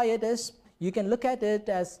simplify it is, you can look at it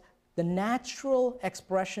as the natural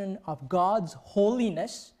expression of God's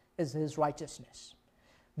holiness is His righteousness.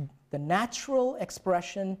 The natural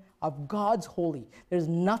expression of God's holy. There's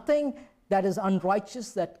nothing that is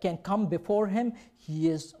unrighteous that can come before Him. He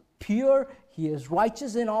is pure. He is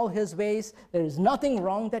righteous in all His ways. There is nothing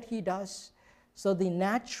wrong that He does. So the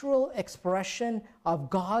natural expression of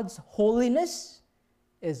God's holiness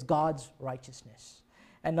is God's righteousness.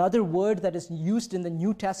 Another word that is used in the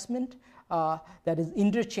New Testament that is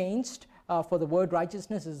interchanged for the word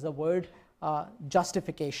righteousness is the word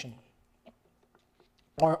justification,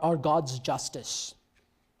 or God's justice.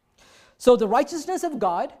 So the righteousness of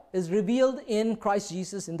God is revealed in Christ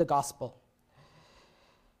Jesus in the gospel.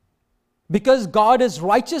 Because God is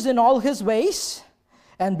righteous in all His ways,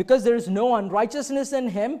 and because there is no unrighteousness in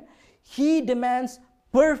Him, He demands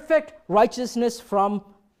perfect righteousness from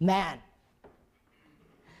man.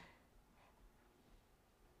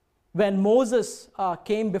 When Moses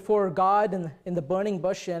came before God in the burning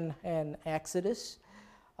bush in Exodus,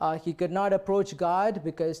 he could not approach God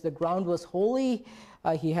because the ground was holy.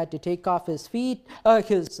 He had to take off his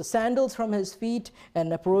sandals from his feet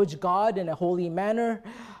and approach God in a holy manner.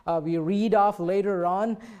 We read off later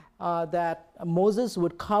on that Moses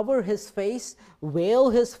would cover his face, veil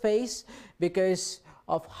his face, because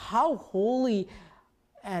of how holy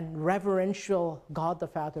and reverential God the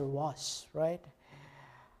Father was, right?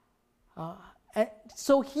 And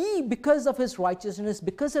so He, because of His righteousness,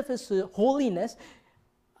 because of His holiness,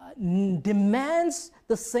 demands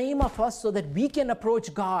the same of us so that we can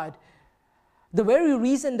approach God. The very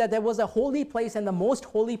reason that there was a holy place and the most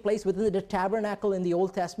holy place within the tabernacle in the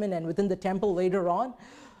Old Testament and within the temple later on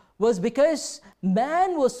was because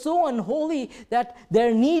man was so unholy that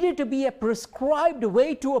there needed to be a prescribed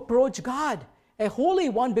way to approach God, a holy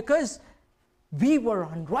one, because we were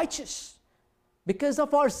unrighteous because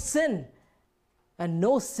of our sin. And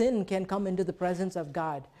no sin can come into the presence of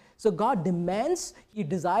God. So God demands, He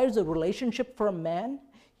desires a relationship from man.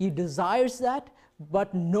 He desires that,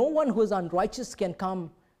 but no one who is unrighteous can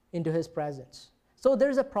come into His presence. So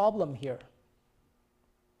there's a problem here.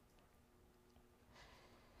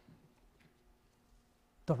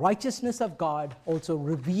 The righteousness of God also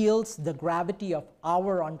reveals the gravity of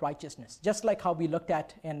our unrighteousness, just like how we looked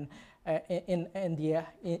at in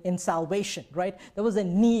salvation, right? There was a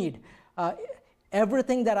need.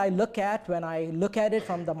 Everything that I look at, when I look at it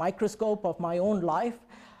from the microscope of my own life,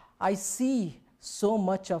 I see so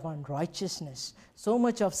much of unrighteousness, so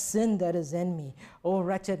much of sin that is in me. Oh,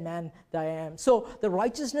 wretched man that I am. So the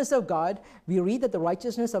righteousness of God, we read that the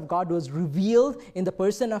righteousness of God was revealed in the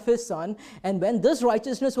person of His Son. And when this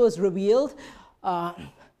righteousness was revealed,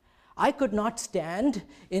 I could not stand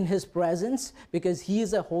in His presence because He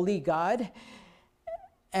is a holy God.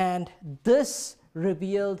 And this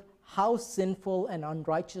revealed how sinful and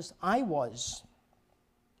unrighteous I was.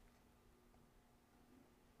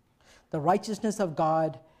 The righteousness of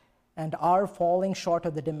God and our falling short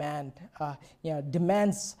of the demands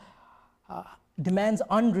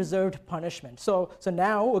unreserved punishment. So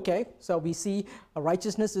now, okay, so we see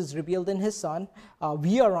righteousness is revealed in His Son.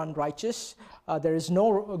 We are unrighteous. There is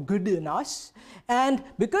no good in us. And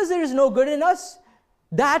because there is no good in us,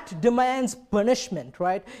 that demands punishment,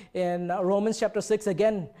 right? In Romans chapter 6,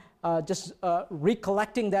 again, just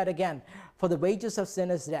recollecting that again. For the wages of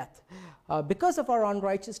sin is death. Because of our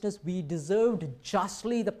unrighteousness, we deserved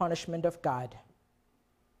justly the punishment of God.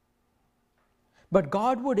 But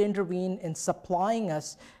God would intervene in supplying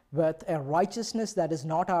us with a righteousness that is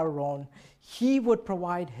not our own. He would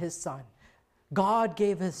provide His Son. God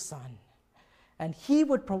gave His Son. And He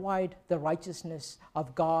would provide the righteousness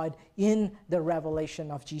of God in the revelation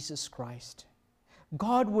of Jesus Christ.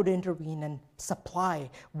 God would intervene and supply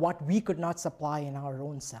what we could not supply in our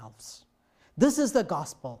own selves. This is the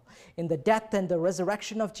gospel, in the death and the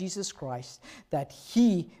resurrection of Jesus Christ, that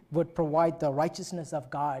He would provide the righteousness of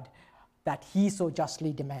God that He so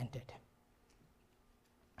justly demanded.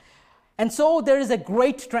 And so there is a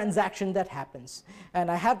great transaction that happens.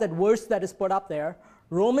 And I have that verse that is put up there,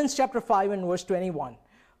 Romans chapter 5 and verse 21.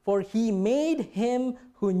 For He made Him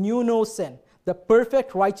who knew no sin, the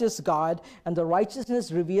perfect righteous God, and the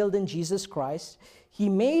righteousness revealed in Jesus Christ. He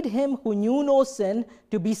made Him who knew no sin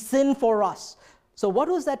to be sin for us. So what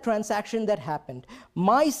was that transaction that happened?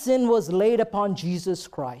 My sin was laid upon Jesus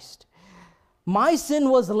Christ. My sin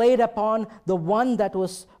was laid upon the one that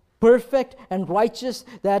was perfect and righteous,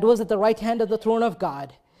 that was at the right hand of the throne of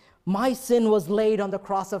God. My sin was laid on the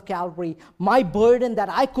cross of Calvary. My burden that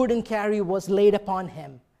I couldn't carry was laid upon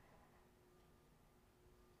Him.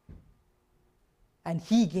 And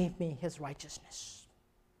He gave me His righteousness.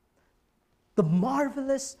 The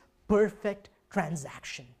marvelous, perfect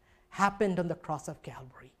transaction happened on the cross of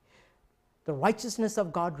Calvary. The righteousness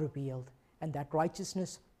of God revealed, and that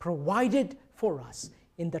righteousness provided for us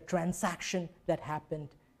in the transaction that happened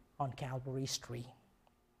on Calvary's tree.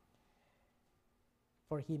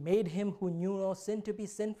 For He made Him who knew no sin to be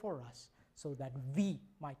sin for us, so that we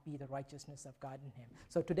might be the righteousness of God in Him.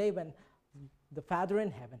 So today, when the Father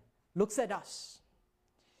in heaven looks at us,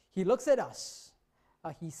 He looks at us.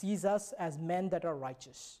 He sees us as men that are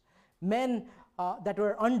righteous, men that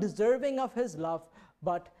were undeserving of His love,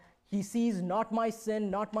 but He sees not my sin,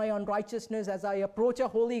 not my unrighteousness. As I approach a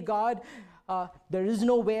holy God, there is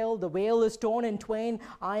no veil. The veil is torn in twain.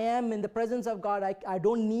 I am in the presence of God. I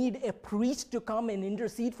don't need a priest to come and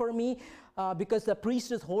intercede for me because the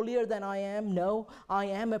priest is holier than I am. No, I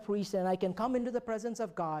am a priest, and I can come into the presence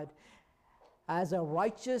of God as a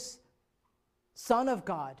righteous Son of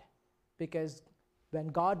God, because when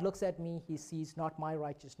God looks at me, He sees not my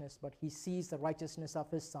righteousness, but He sees the righteousness of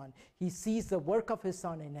His Son. He sees the work of His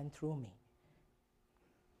Son in and through me.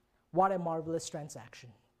 What a marvelous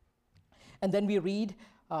transaction. And then we read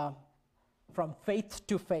from faith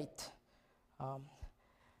to faith.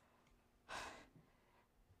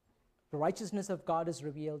 The righteousness of God is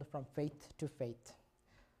revealed from faith to faith.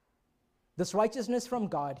 This righteousness from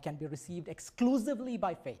God can be received exclusively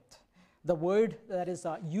by faith. The word that is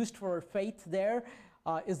used for faith there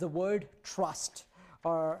is the word trust,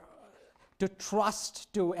 or to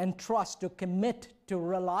trust, to entrust, to commit, to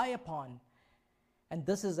rely upon. And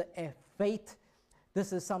this is a faith.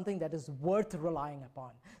 This is something that is worth relying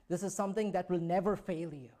upon. This is something that will never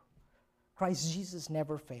fail you. Christ Jesus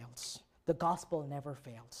never fails. The gospel never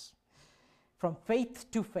fails. from faith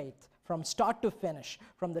to faith, from start to finish,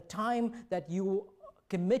 from the time that you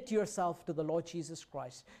commit yourself to the Lord Jesus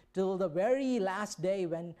Christ till the very last day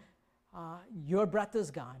when your breath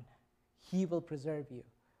is gone, He will preserve you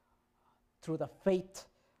through the faith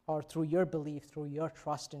or through your belief, through your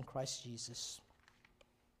trust in Christ Jesus.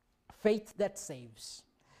 Faith that saves.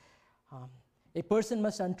 A person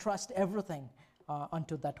must entrust everything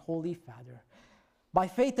unto that Holy Father. By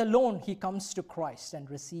faith alone, he comes to Christ and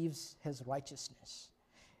receives His righteousness.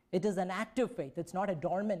 It is an active faith. It's not a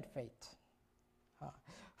dormant faith.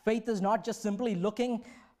 Faith is not just simply looking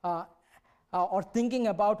or thinking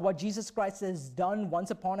about what Jesus Christ has done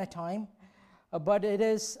once upon a time, but it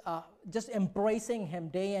is just embracing Him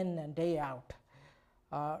day in and day out.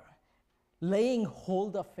 Laying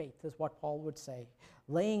hold of faith is what Paul would say.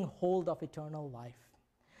 Laying hold of eternal life.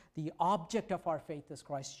 The object of our faith is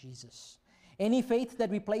Christ Jesus. Any faith that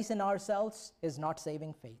we place in ourselves is not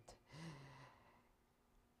saving faith.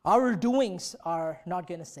 Our doings are not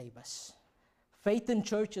going to save us. Faith in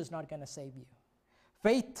church is not going to save you.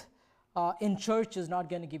 Faith in church is not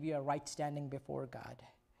going to give you a right standing before God.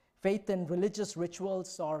 Faith in religious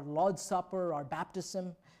rituals or Lord's Supper or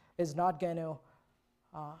baptism is not going to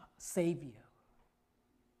save you.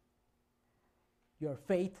 Your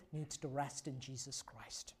faith needs to rest in Jesus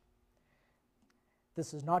Christ.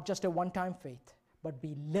 This is not just a one-time faith, but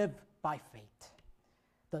we live by faith.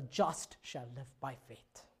 The just shall live by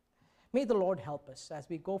faith. May the Lord help us as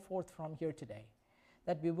we go forth from here today,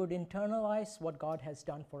 that we would internalize what God has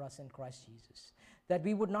done for us in Christ Jesus, that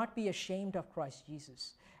we would not be ashamed of Christ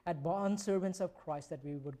Jesus, as bondservants of Christ, that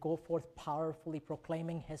we would go forth powerfully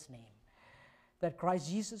proclaiming His name, that Christ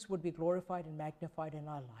Jesus would be glorified and magnified in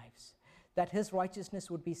our lives, that His righteousness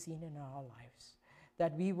would be seen in our lives,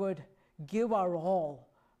 that we would give our all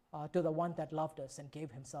to the one that loved us and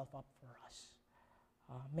gave Himself up for us.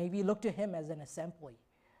 May we look to Him as an assembly,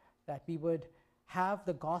 that we would have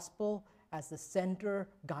the gospel as the center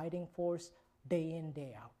guiding force day in,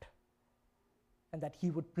 day out, and that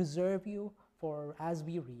He would preserve you, for as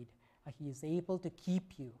we read, He is able to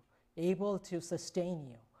keep you, able to sustain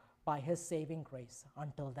you by His saving grace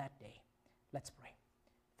until that day. Let's pray.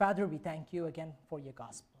 Father, we thank You again for Your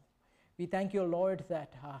gospel. We thank You, Lord,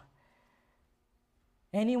 that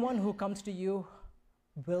anyone who comes to You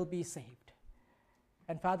will be saved.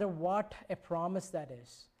 And Father, what a promise that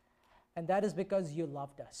is. And that is because You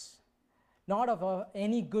loved us. Not of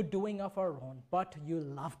any good doing of our own, but You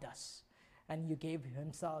loved us. And You gave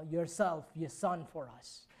Yourself, Your Son, for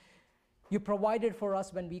us. You provided for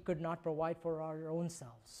us when we could not provide for our own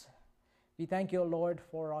selves. We thank You, Lord,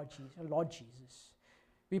 for our Lord Jesus.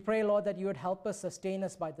 We pray, Lord, that You would help us, sustain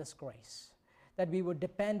us by this grace, that we would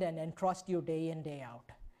depend and entrust You day in, day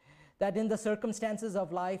out, that in the circumstances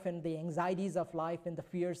of life and the anxieties of life and the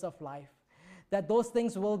fears of life, that those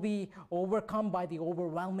things will be overcome by the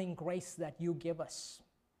overwhelming grace that You give us.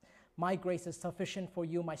 My grace is sufficient for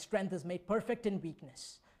You. My strength is made perfect in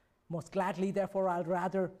weakness. Most gladly, therefore, I'll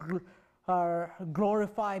rather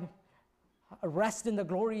glorify, rest in the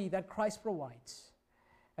glory that Christ provides.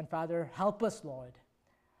 And Father, help us, Lord,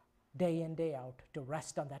 day in, day out, to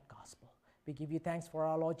rest on that gospel. We give You thanks for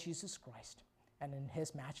our Lord Jesus Christ, and in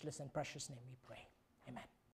His matchless and precious name we pray. Amen.